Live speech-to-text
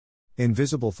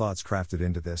Invisible thoughts crafted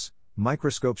into this.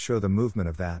 Microscopes show the movement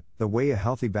of that, the way a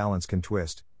healthy balance can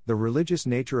twist, the religious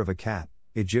nature of a cat,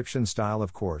 Egyptian style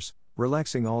of course,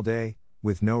 relaxing all day,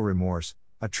 with no remorse,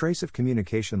 a trace of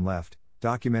communication left,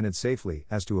 documented safely,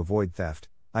 as to avoid theft.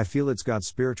 I feel it's God's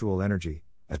spiritual energy,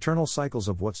 eternal cycles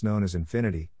of what's known as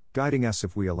infinity, guiding us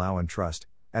if we allow and trust,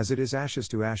 as it is ashes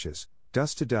to ashes,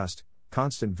 dust to dust,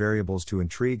 constant variables to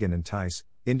intrigue and entice,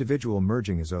 individual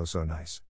merging is oh so nice.